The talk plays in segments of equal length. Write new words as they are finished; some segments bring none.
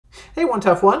Hey, One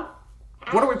Tough One.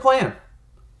 What are we playing?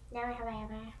 Never have I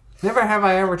ever. Never have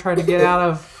I ever tried to get out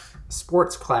of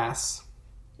sports class.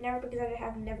 Never, because I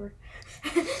have never.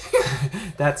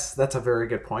 That's a very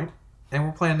good point. And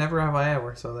we're playing Never Have I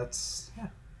Ever, so that's... yeah.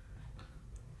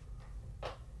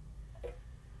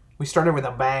 We started with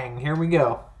a bang. Here we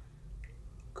go.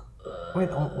 Wait,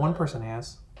 one person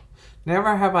has.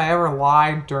 Never have I ever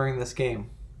lied during this game.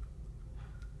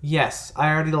 Yes,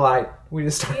 I already lied. We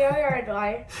just started. You already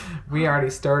lied. We already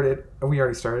started. We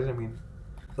already started. I mean,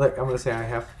 like, I'm going to say I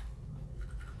have.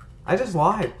 I just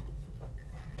lied.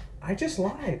 I just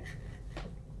lied.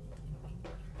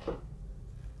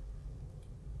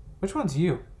 Which one's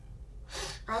you?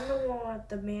 I'm the one with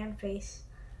the man face.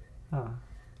 Oh.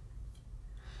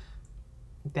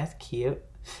 That's cute.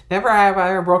 Never have I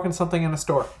ever broken something in a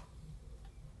store.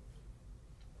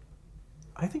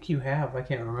 I think you have. I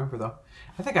can't remember, though.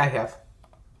 I think I have.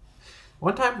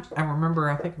 One time, I remember,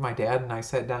 I think my dad and I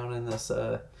sat down in this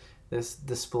this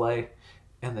display,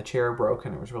 and the chair broke,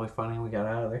 and it was really funny, and we got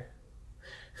out of there.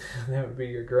 That would be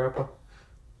your grandpa.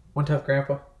 One Tough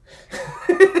Grandpa.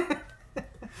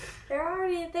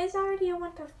 There's already a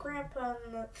One Tough Grandpa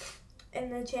in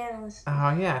the channels.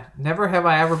 Oh, yeah. Never have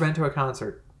I ever been to a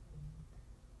concert.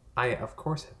 I, of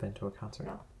course, have been to a concert.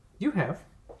 No. You have.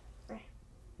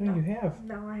 No, you have.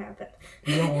 No, I haven't.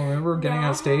 You don't remember getting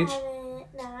on stage?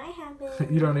 No, I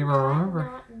haven't. You don't even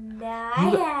remember. No,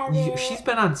 I haven't. She's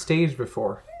been on stage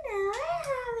before. No, I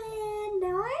haven't.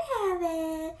 No,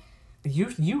 I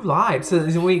haven't. You lied. So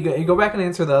wait, you go back and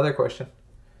answer the other question.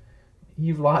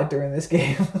 You've lied during this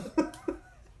game.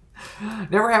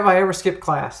 Never have I ever skipped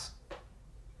class.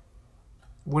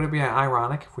 Would it be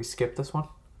ironic if we skipped this one?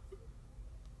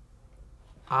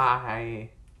 I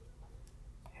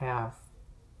have.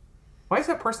 Why is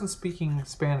that person speaking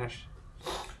Spanish?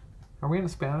 Are we in a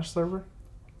Spanish server?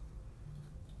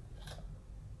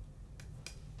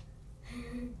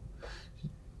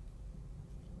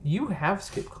 You have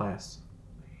skipped class.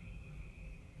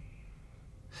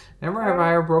 Never have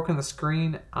I ever broken the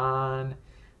screen on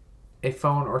a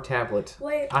phone or tablet.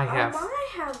 Wait, I have.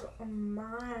 On my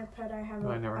iPad, I have No,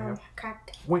 I never have.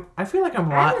 cracked. Wait, I feel like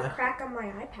I'm I have lying. a crack on my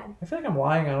iPad. I feel like I'm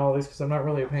lying on all these because I'm not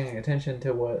really paying attention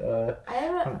to what. I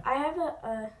have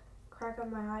a crack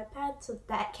on my iPad, so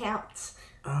that counts.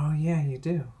 Oh yeah, you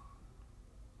do.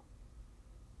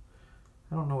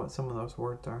 I don't know what some of those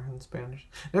words are in Spanish.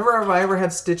 Never have I ever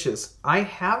had stitches. I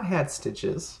have had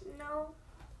stitches. No,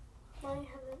 I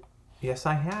haven't. Yes,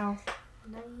 I have.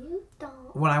 No, you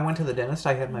don't. When I went to the dentist,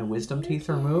 I had my wisdom teeth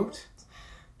removed.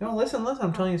 No, listen,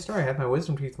 I'm telling you a story. I had my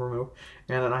wisdom teeth removed,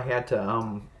 and then I had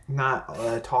to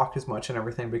not talk as much and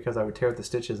everything because I would tear the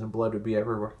stitches and blood would be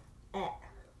everywhere.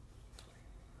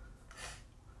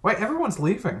 Wait, everyone's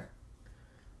leaving.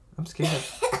 I'm scared.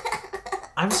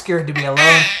 I'm scared to be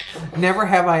alone. Never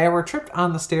have I ever tripped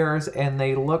on the stairs and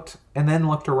then looked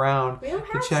around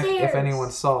to check if anyone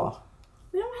saw.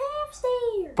 We don't have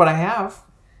stairs. But I have.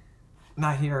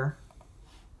 Not here.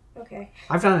 Okay.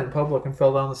 I've done it in public and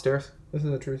fell down the stairs. This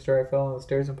is a true story. I fell down the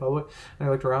stairs in public and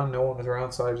I looked around, no one was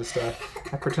around, so I just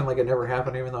I pretend like it never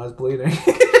happened even though I was bleeding.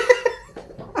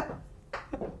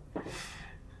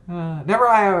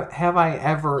 Never have I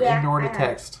ever ignored a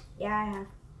text. Yeah, I have.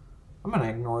 I'm gonna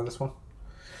ignore this one.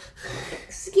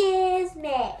 Excuse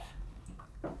me.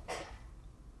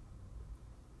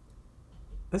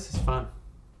 This is fun.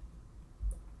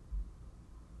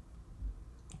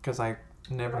 Because I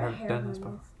never have done this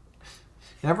before.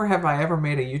 Never have I ever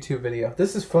made a YouTube video.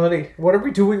 This is funny. What are we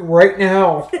doing right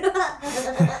now?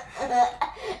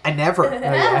 I never.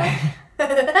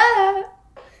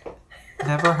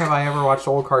 Never have I ever watched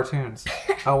old cartoons.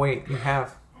 Oh wait, you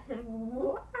have.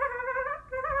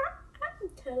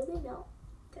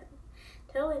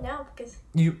 Totally no, because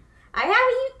I have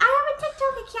a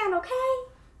TikTok account, okay?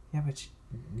 Yeah, but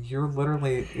you're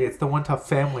literally, it's the One Tough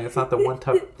family. It's not the One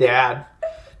Tough dad.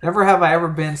 Never have I ever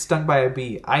been stung by a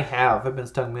bee. I have. I've been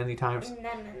stung many times.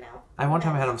 No. One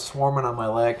time I had them swarming on my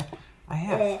leg. I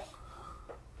have.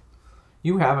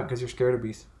 You haven't because you're scared of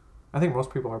bees. I think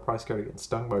most people are probably scared of getting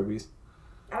stung by bees.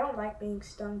 I don't like being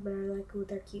stung, but I like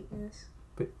their cuteness.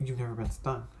 But you've never been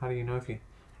stung. How do you know if you...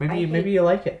 Maybe you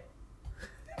like it.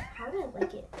 How do I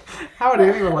like it? How would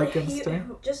anyone like getting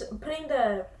stung? Just putting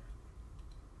the...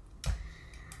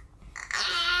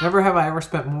 Never have I ever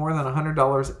spent more than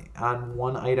 $100 on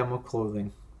one item of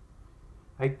clothing.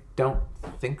 I don't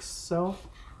think so.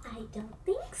 I don't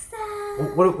think so.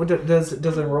 What does it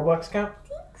Roblox count? I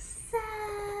think so.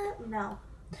 No.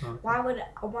 Okay. Why would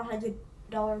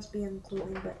 $100 be in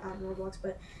clothing, but on Roblox?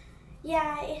 But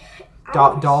yeah.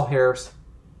 Doll hairs.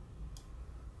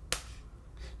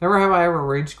 Never have I ever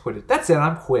rage quitted. That's it.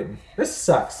 I'm quitting. This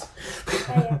sucks.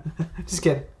 Yeah. Just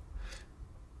kidding.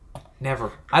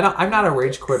 Never. I'm not a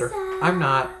rage quitter. I'm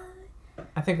not.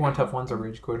 I think One Tough One's a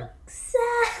rage quitter.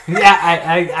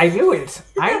 Yeah, I knew it.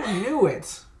 I knew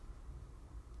it.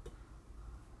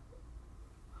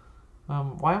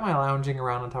 Why am I lounging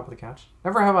around on top of the couch?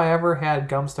 Never have I ever had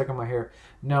gum stuck in my hair.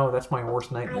 No, that's my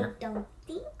worst nightmare. I don't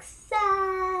think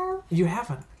so. You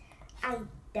haven't. I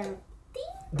don't think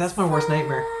That's my worst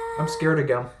nightmare. I'm scared of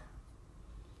gum.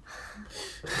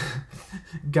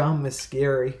 Gum is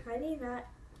scary. Why do you not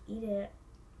eat it?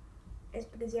 It's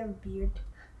because you have a beard.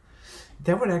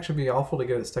 That would actually be awful to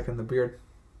get it stuck in the beard.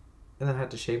 And then have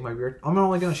to shave my beard. I'm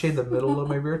only going to shave the middle of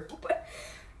my beard.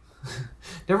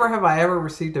 Never have I ever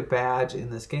received a badge in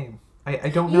this game. I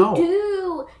don't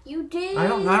know. You did. I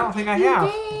don't think I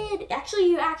have. You did. Actually,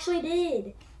 you actually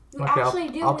did. You Okay, actually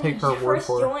did. I'll when take you her word first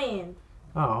for it. joined.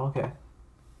 Oh, okay.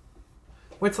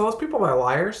 Wait, so those people are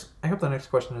liars? I hope the next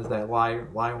question is that lie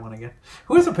one again.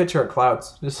 Who has a picture of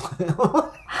clouds? Just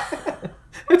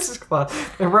it's just clouds.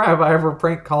 Never have I ever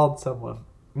prank called someone.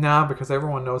 Nah, because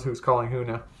everyone knows who's calling who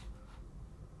now.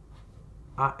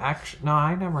 No,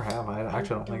 I never have. I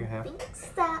actually don't think I have. Think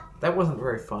so. That wasn't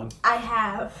very fun. I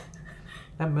have.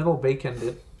 That middle bacon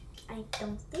did. I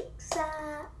don't think so.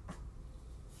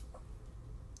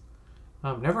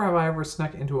 Never have I ever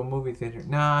snuck into a movie theater.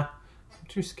 Nah, I'm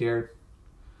too scared.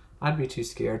 I'd be too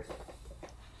scared.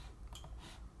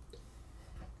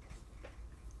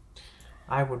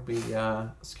 I would be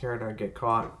scared I'd get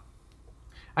caught.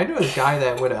 I knew this guy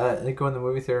that would go in the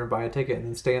movie theater and buy a ticket and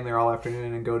then stay in there all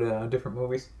afternoon and go to different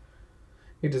movies.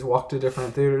 He'd just walk to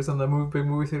different theaters in the big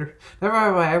movie theater. Never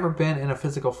have I ever been in a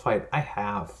physical fight. I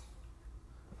have.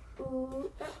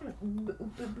 You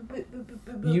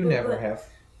never have.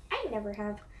 I never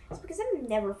have. It's because I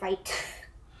never fight.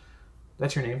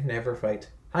 That's your name? Never fight.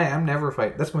 Hi, I'm Never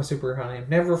Fight. That's my superhero name.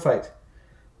 Never fight.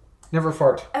 Never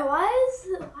fart. Why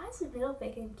does the middle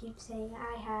bacon keep saying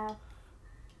I have?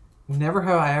 Never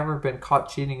have I ever been caught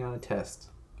cheating on a test.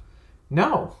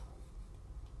 No.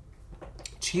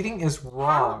 Cheating is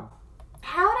wrong.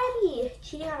 How would I be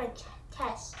cheating on a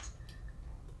test?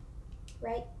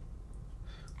 Right?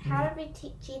 How would I be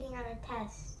cheating on a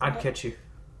test? I'd catch you.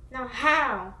 No,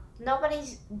 how?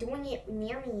 Nobody's doing it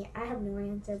near me. I have no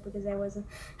answer because I wasn't.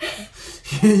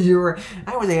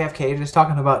 I was AFK just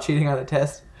talking about cheating on a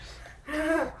test.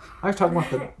 I was talking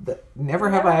about never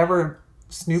have I ever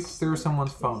snooped through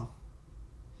someone's phone.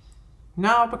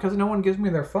 No, because no one gives me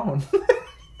their phone.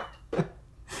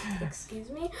 Excuse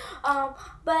me.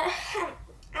 But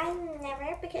I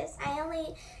never, because I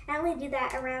only do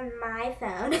that around my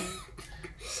phone.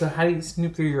 So how do you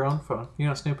snoop through your own phone? You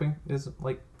know, snooping is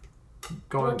like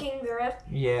going. Looking through it.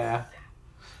 Yeah.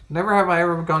 Never have I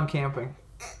ever gone camping.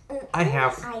 I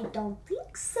have. I don't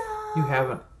think so. You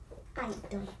haven't. I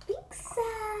don't think so.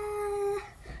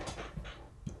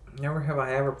 Never have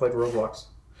I ever played Roblox.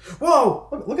 Whoa!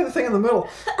 Look at the thing in the middle.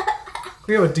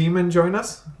 We have a demon join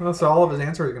us. So all of his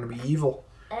answers are going to be evil.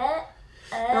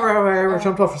 Never have I ever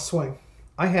jumped off a swing.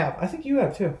 I have. I think you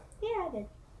have too. Yeah, I did.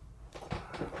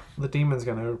 The demon's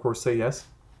going to, of course, say yes.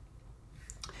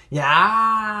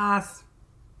 Yes!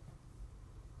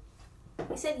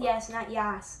 We said yes, not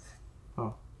yas.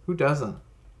 Oh, who doesn't?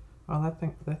 Oh, that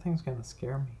thing's going to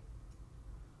scare me.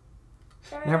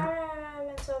 Never. I've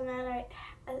been so mad.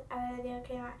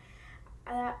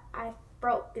 I've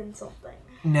broken something.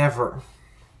 Never.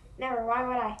 Never. Why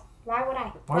would I? Why would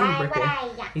I? Why would you break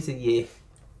it? He said yeah.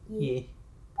 Yeah.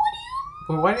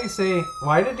 Well, why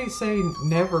did he say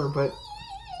never, but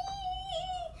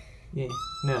yeah,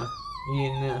 no,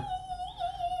 yeah, no.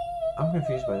 I'm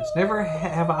confused by this. Never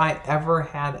have I ever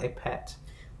had a pet.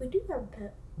 We do have a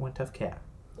pet. One tough cat.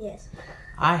 Yes.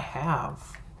 I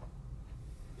have.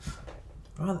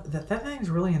 Well, that thing's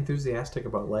really enthusiastic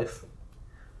about life.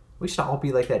 We should all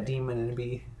be like that demon and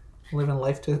be living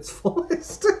life to its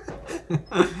fullest.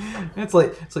 It's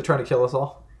like trying to kill us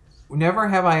all. Never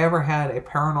have I ever had a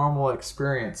paranormal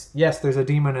experience. Yes, there's a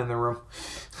demon in the room.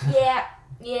 Yeah,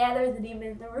 there's a demon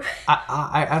in the room.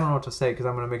 I don't know what to say because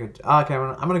I'm gonna make okay.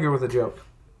 I'm gonna go with a joke.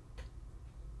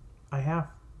 I have.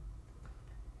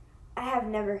 I have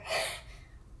never.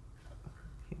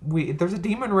 There's a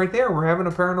demon right there. We're having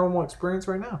a paranormal experience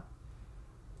right now.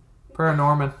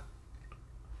 Paranorman.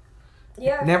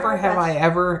 Yeah. Never have I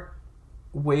ever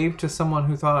waved to someone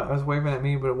who thought I was waving at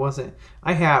me, but it wasn't.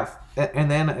 I have,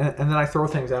 and then I throw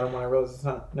things at them when I realize it's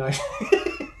not. No, I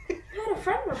had a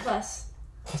friend request.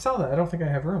 I saw that. I don't think I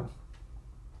have room.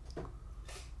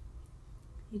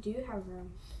 You do have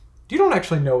room. You don't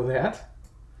actually know that.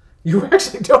 You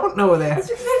actually don't know that. It's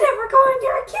because I never go into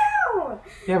your account. phone.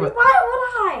 Yeah, but Why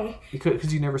would I?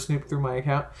 because you never snooped through my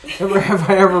account. Never have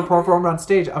I ever performed on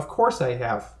stage. Of course I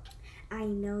have. I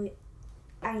know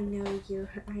your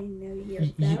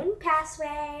You- phone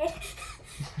password.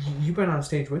 You've been on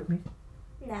stage with me.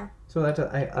 No. So that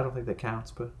I don't think that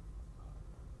counts, but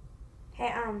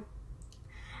Hey,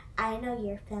 I know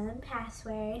your phone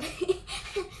password.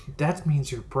 that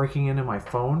means you're breaking into my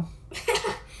phone.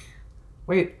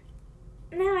 Wait,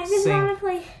 No, I just Sing. want to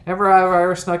play. never have I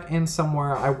ever snuck in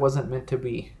somewhere I wasn't meant to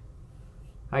be.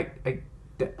 I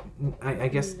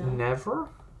guess No. never.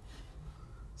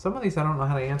 Some of these I don't know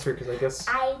how to answer because I guess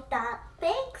I don't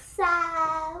think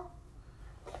so.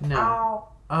 no. Oh.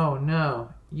 Oh no.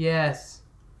 Yes.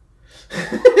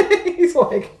 he's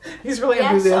really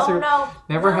Yes, enthusiastic. oh no.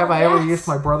 Never No, have I ever yes. used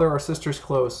my brother or sister's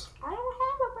clothes. I don't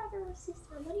have a brother or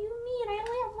sister. What do you mean? I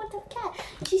only have one tough cat.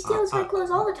 And she steals my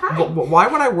clothes all the time. But why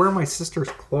would I wear my sister's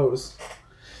clothes?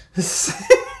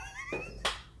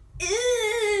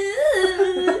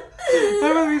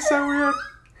 That would be so weird.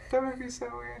 That would be so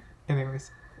weird.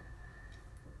 Anyways.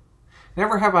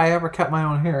 Never have I ever cut my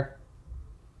own hair.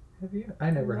 Have you? I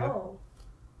never have. No.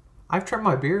 I've trimmed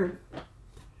my beard.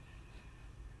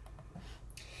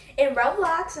 In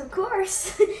Roblox, of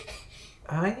course.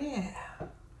 Oh, yeah.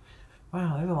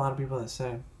 Wow, there's a lot of people that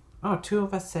said. Oh, 2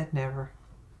 of us said never.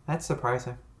 That's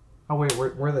surprising. Oh, wait,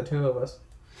 we're the 2 of us.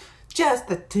 Just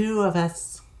the 2 of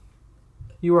us.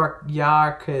 You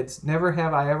are kids. Never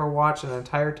have I ever watched an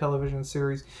entire television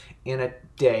series in a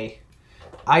day.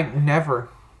 I never.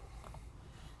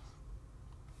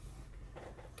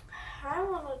 I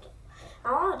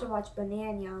wanted to watch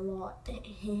Banana a lot.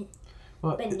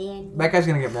 Well, Banana. that guy's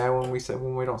gonna get mad when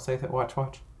we don't say that. Watch.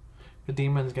 The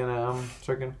demon's gonna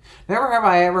freaking. Never have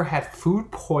I ever had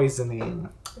food poisoning.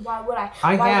 Why would I?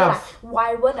 I have.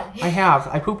 Why would I? I have.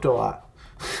 I pooped a lot.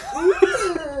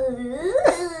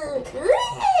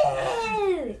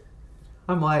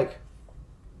 I'm like,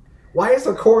 why is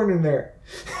there corn in there?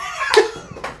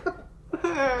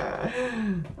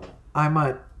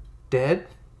 I'm dead.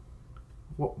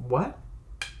 What?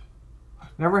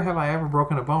 Never have I ever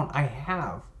broken a bone. I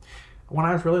have. When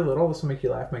I was really little, this will make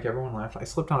you laugh, make everyone laugh. I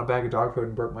slipped on a bag of dog food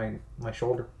and broke my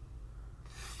shoulder.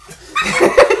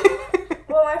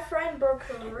 Well, my friend broke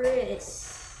her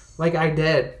wrist. Like I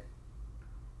did.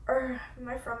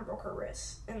 My friend broke her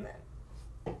wrist, and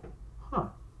then. Huh.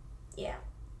 Yeah.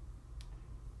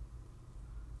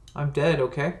 I'm dead,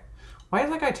 okay? Why is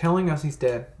that guy telling us he's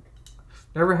dead?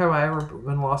 Never have I ever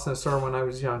been lost in a store when I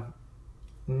was young.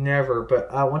 Never,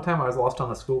 but one time I was lost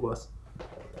on a school bus.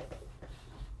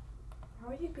 How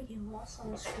are you being lost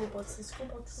on the school bus? The school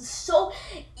bus is so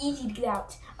easy to get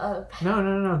out of.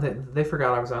 No. They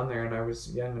forgot I was on there and I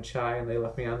was young and shy and they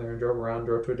left me on there and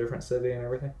drove to a different city and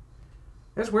everything.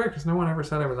 It's weird because no one ever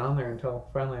said I was on there until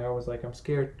finally I was like, I'm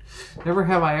scared. Never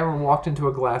have I ever walked into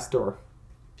a glass door.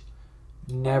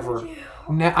 Never.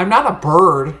 I'm not a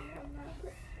bird.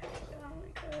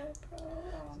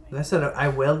 I said I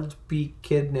will be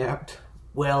kidnapped.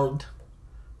 Weld.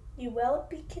 You will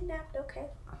be kidnapped, okay.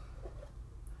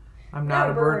 I'm not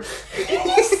a bird. You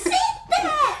just said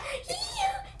that! You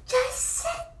just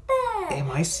said that! Am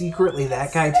I secretly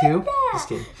that guy said too? that. Just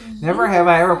kidding. Never have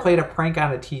I ever played a prank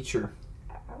on a teacher.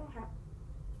 I don't have.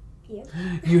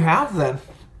 Yeah. You have then.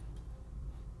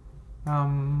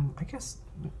 I guess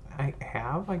I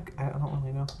have. I don't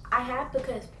really know. I have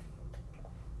because.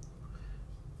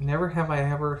 Never have I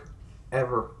ever.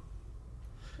 Never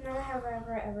have I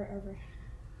ever.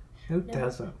 Who Never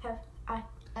doesn't? Have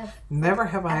Never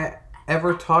have I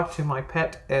ever talked to my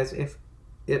pet as if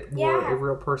it were Yeah. a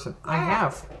real person. I Yeah.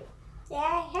 have. Yeah,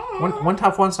 I have. One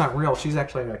tough one's not real. She's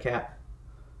actually a cat.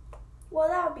 Well,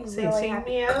 that would be really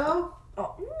happy. meow.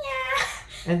 Oh,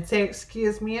 yeah. And say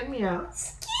excuse me and meow.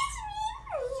 Excuse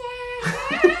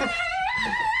me. Yeah.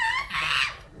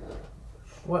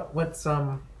 What's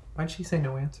why'd she say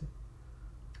no answer?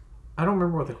 I don't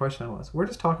remember what the question was. We're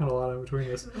just talking a lot in between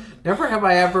this. Never have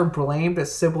I ever blamed a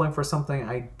sibling for something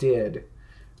I did.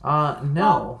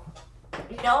 No.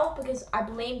 No, because I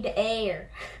blamed the air.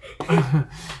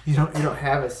 You don't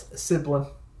have a sibling.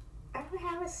 I don't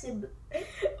have a sibling.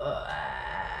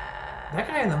 That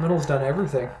guy in the middle's done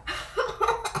everything.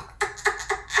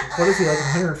 What is he, like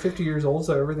 150 years old,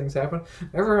 so everything's happened?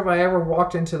 Never have I ever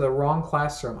walked into the wrong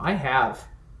classroom. I have.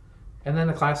 And then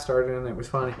the class started and it was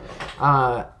funny.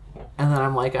 And then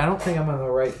I'm like, I don't think I'm in the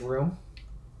right room.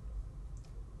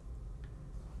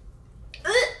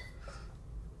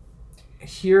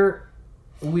 Here,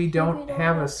 we don't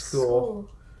have a school.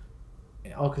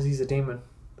 Oh, because he's a demon.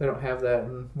 They don't have that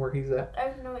in where he's at. I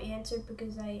have no answer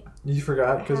because You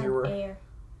forgot because had you were... air.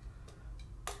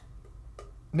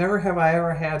 Never have I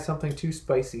ever had something too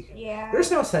spicy. Yeah.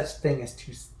 There's no such thing as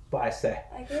too spicy.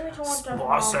 I gave it to one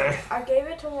tough Spicy. mom. I gave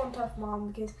it to one tough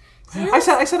mom because. I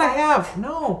said I have.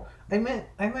 No. I meant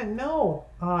no.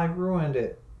 Oh, I ruined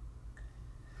it.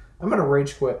 I'm gonna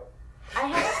rage quit. I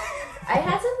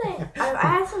had something. I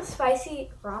had some spicy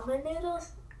ramen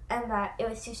noodles, and that it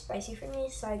was too spicy for me,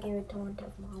 so I gave it to one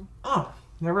tough mom. Oh,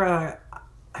 never have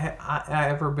I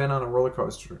ever been on a roller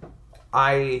coaster.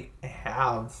 I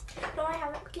have. No, I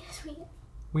haven't because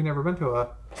We never been to a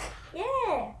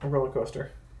roller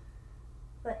coaster.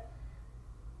 What?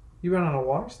 You went on a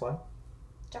water slide.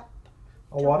 Jump.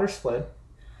 A water sled.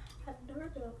 I've never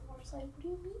been on a water slide. What do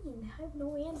you mean? I have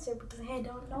no answer because I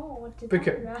don't know what to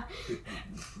Because- talk about.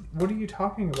 What are you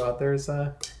talking about? There's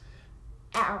a.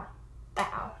 Ow.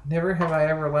 Ow. Never have I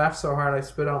ever laughed so hard I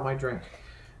spit out my drink.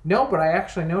 No, but I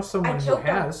actually know someone who choked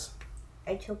on- has.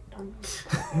 I choked on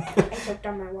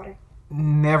my water.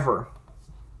 Never.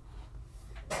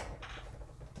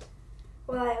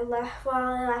 While I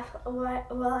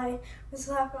was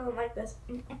laughing like this.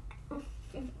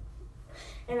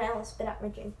 And I almost spit out my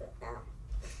drink, but now.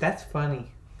 That's funny.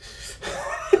 So,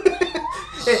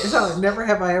 never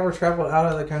have I ever traveled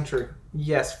out of the country.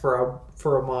 Yes, for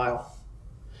a mile.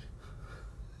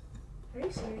 Are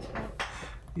you serious, Mike?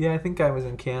 Yeah, I think I was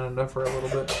in Canada for a little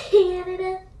bit.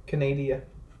 Canada? Canada.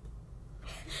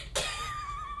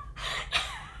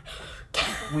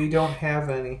 We don't have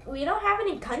any. We don't have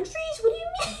any countries? What do you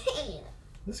mean?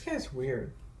 This guy's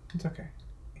weird. It's okay.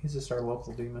 He's just our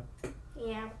local demon.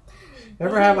 Yeah.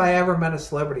 Never have I ever met a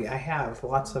celebrity. I have.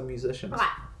 Lots of musicians.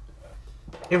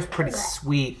 It was pretty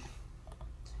sweet.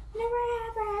 Never.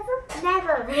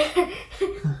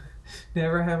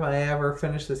 Never have I ever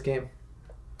finished this game.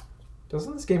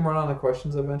 Doesn't this game run on the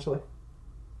questions eventually?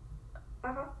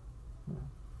 Uh-huh.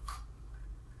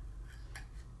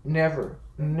 Never.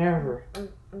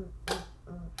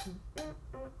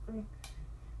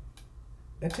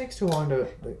 It takes too long to...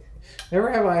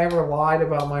 Never have I ever lied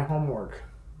about my homework.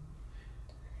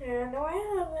 Yeah, no, I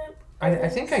haven't. I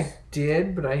think I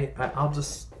did, but I'll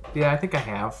just... Yeah, I think I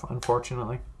have,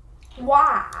 unfortunately.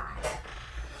 Why?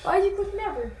 Why'd you click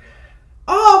never?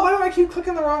 Oh, why do I keep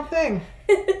clicking the wrong thing?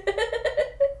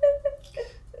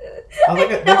 Oh,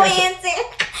 look at- no look at- answer.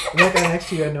 That guy next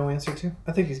to you had no answer to.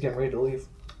 I think he's getting ready to leave.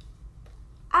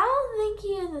 I don't think he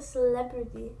is a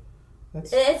celebrity.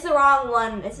 That's It's the wrong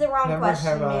one. It's the wrong never question,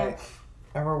 have man.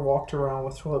 I ever walked around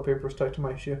with toilet paper stuck to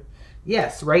my shoe.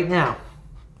 Yes, right now.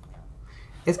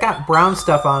 It's got brown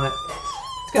stuff on it.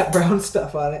 It's got brown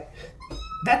stuff on it.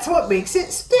 That's what makes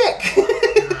it stick.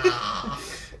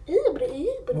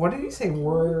 What did you say?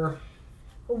 Word.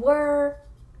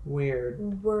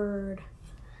 Weird.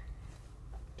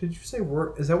 Did you say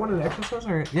word? Is that what an exercise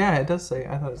or? Yeah, it does say.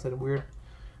 I thought it said weird.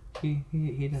 He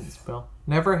didn't spell.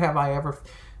 Never have I ever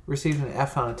received an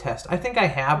F on a test. I think I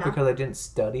have No. because I didn't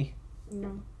study.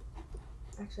 No.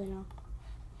 Actually, no.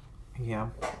 Yeah.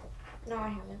 No, I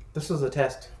haven't. This was a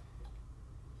test.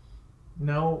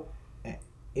 No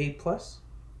A plus?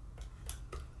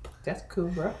 That's cool,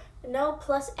 bro. No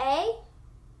plus A?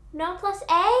 No plus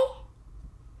A?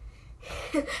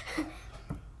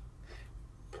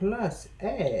 Plus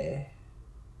A.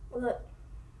 Look.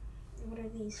 What are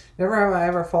these? Never have I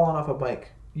ever fallen off a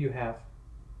bike. You have.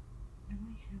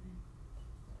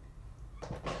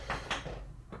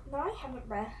 No, I haven't,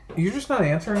 bruh. You're just not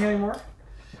answering anymore?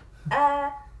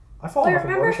 I fall Wait, off a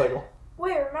remember- motorcycle.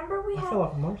 Wait, remember we I had... fell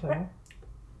off a motorcycle.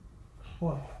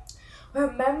 What?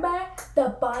 Remember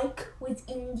the bike was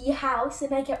in the house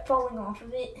and I kept falling off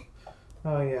of it?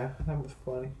 Oh yeah, that was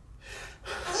funny.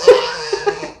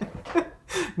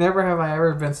 Never have I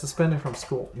ever been suspended from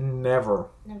school. Never.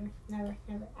 Never.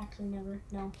 Actually, never.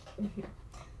 No.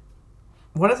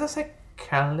 What does that say?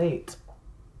 Calate.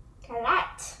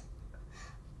 Colette.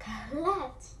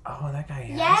 Oh, that guy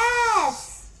has.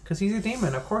 Yes! Because he's a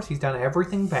demon. Of course, he's done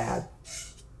everything bad.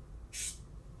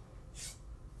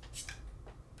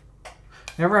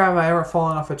 Never have I ever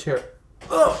fallen off a chair.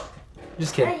 Ugh.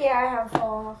 Just kidding. Yeah, I have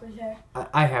fallen off a chair.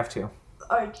 I have to.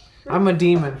 Oh, I'm a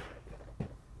demon.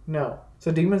 No.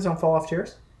 So demons don't fall off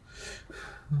chairs?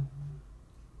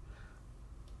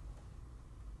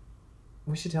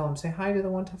 We should tell him, say hi to the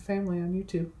One Tough Family on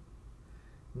YouTube.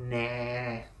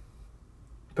 Nah.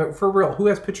 But for real, who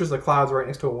has pictures of clouds right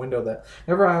next to a window that...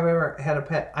 Never have I ever had a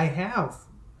pet. I have.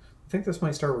 I think this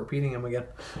might start repeating them again.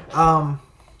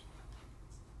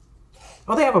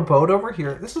 Oh, they have a boat over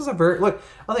here. This is a very... Look.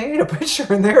 Oh, they need a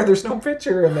picture in there. There's no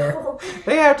picture in there.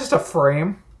 They have just a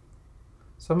frame.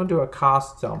 So I'm going to do a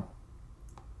costume.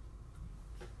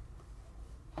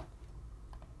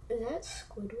 Is that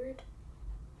Squidward?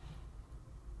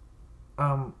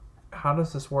 how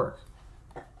does this work?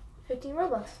 15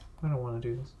 Robux. I don't want to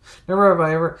do this. Never have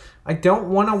I ever. I don't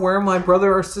want to wear my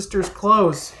brother or sister's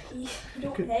clothes. You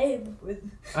don't pay with.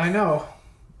 I know.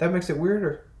 That makes it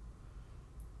weirder.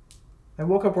 I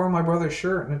woke up wearing my brother's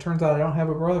shirt, and it turns out I don't have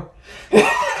a brother.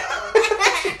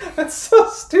 That's so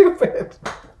stupid.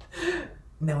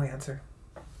 No answer.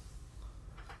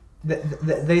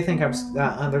 They think I'm.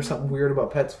 There's something weird about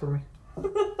pets for me.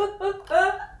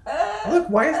 Look,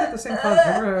 why is that the same font?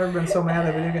 I've never been so mad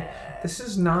at a video game. This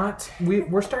is not.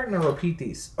 We're starting to repeat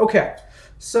these. Okay,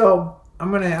 so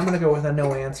I'm gonna go with a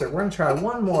no answer. We're gonna try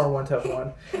one more one tough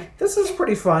one. This is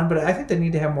pretty fun, but I think they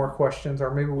need to have more questions, or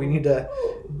maybe we need to,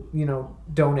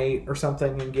 donate or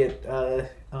something and get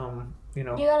You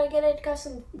gotta get a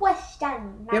custom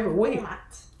question. Yeah, but wait.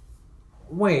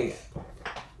 Wait.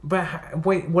 But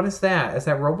wait, what is that? Is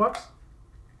that Robux?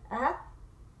 Uh-huh.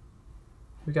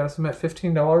 We gotta submit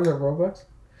 $15 of Robux?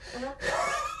 Uh-huh.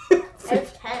 I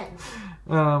have 10.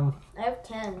 I have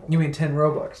 10. You mean 10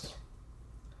 Robux?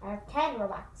 I have 10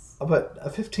 Robux. But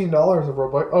 $15 of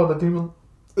Robux. Oh,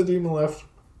 the demon left.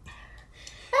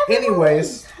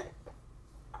 Anyways,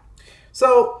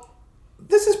 so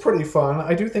this is pretty fun.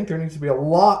 I do think there needs to be a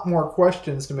lot more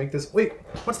questions to make this. Wait,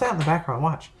 what's that in the background?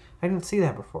 Watch. I didn't see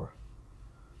that before.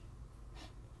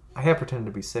 I have pretended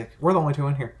to be sick. We're the only two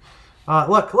in here.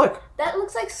 Look. That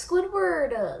looks like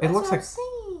Squidward. That's looks what like. I'm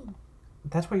saying.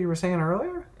 That's what you were saying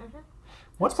earlier? Mm-hmm.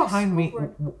 What's behind me?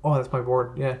 Oh, that's my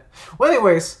board. Yeah. Well,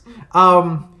 anyways,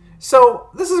 so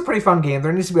this is a pretty fun game.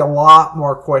 There needs to be a lot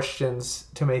more questions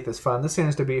to make this fun. This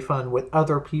seems to be fun with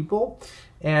other people,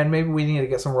 and maybe we need to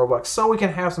get some Robux so we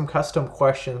can have some custom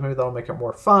questions. Maybe that'll make it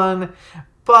more fun.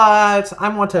 But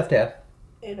I'm one tough dad.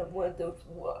 And I'm one tough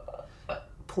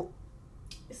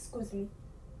Excuse me.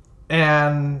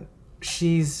 And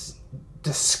she's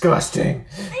disgusting.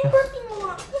 I'm burping a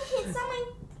lot. It's not my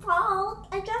fault.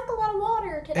 I drank a lot of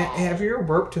water today. Have you ever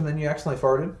burped and then you accidentally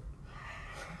farted?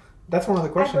 That's one of the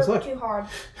questions. I burped Look. too hard.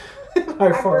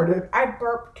 I farted. I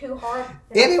burped too hard.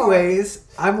 Anyways,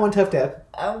 I'm one tough dad.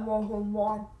 I'm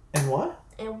 1-1. And what?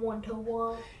 And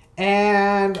 1-1.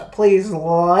 And please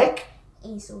like.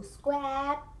 ESO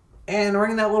Squad. And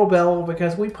ring that little bell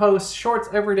because we post shorts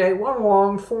every day, one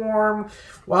long form,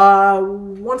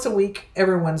 once a week,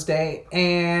 every Wednesday.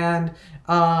 And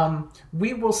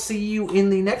we will see you in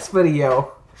the next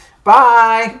video.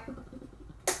 Bye!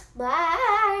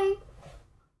 Bye!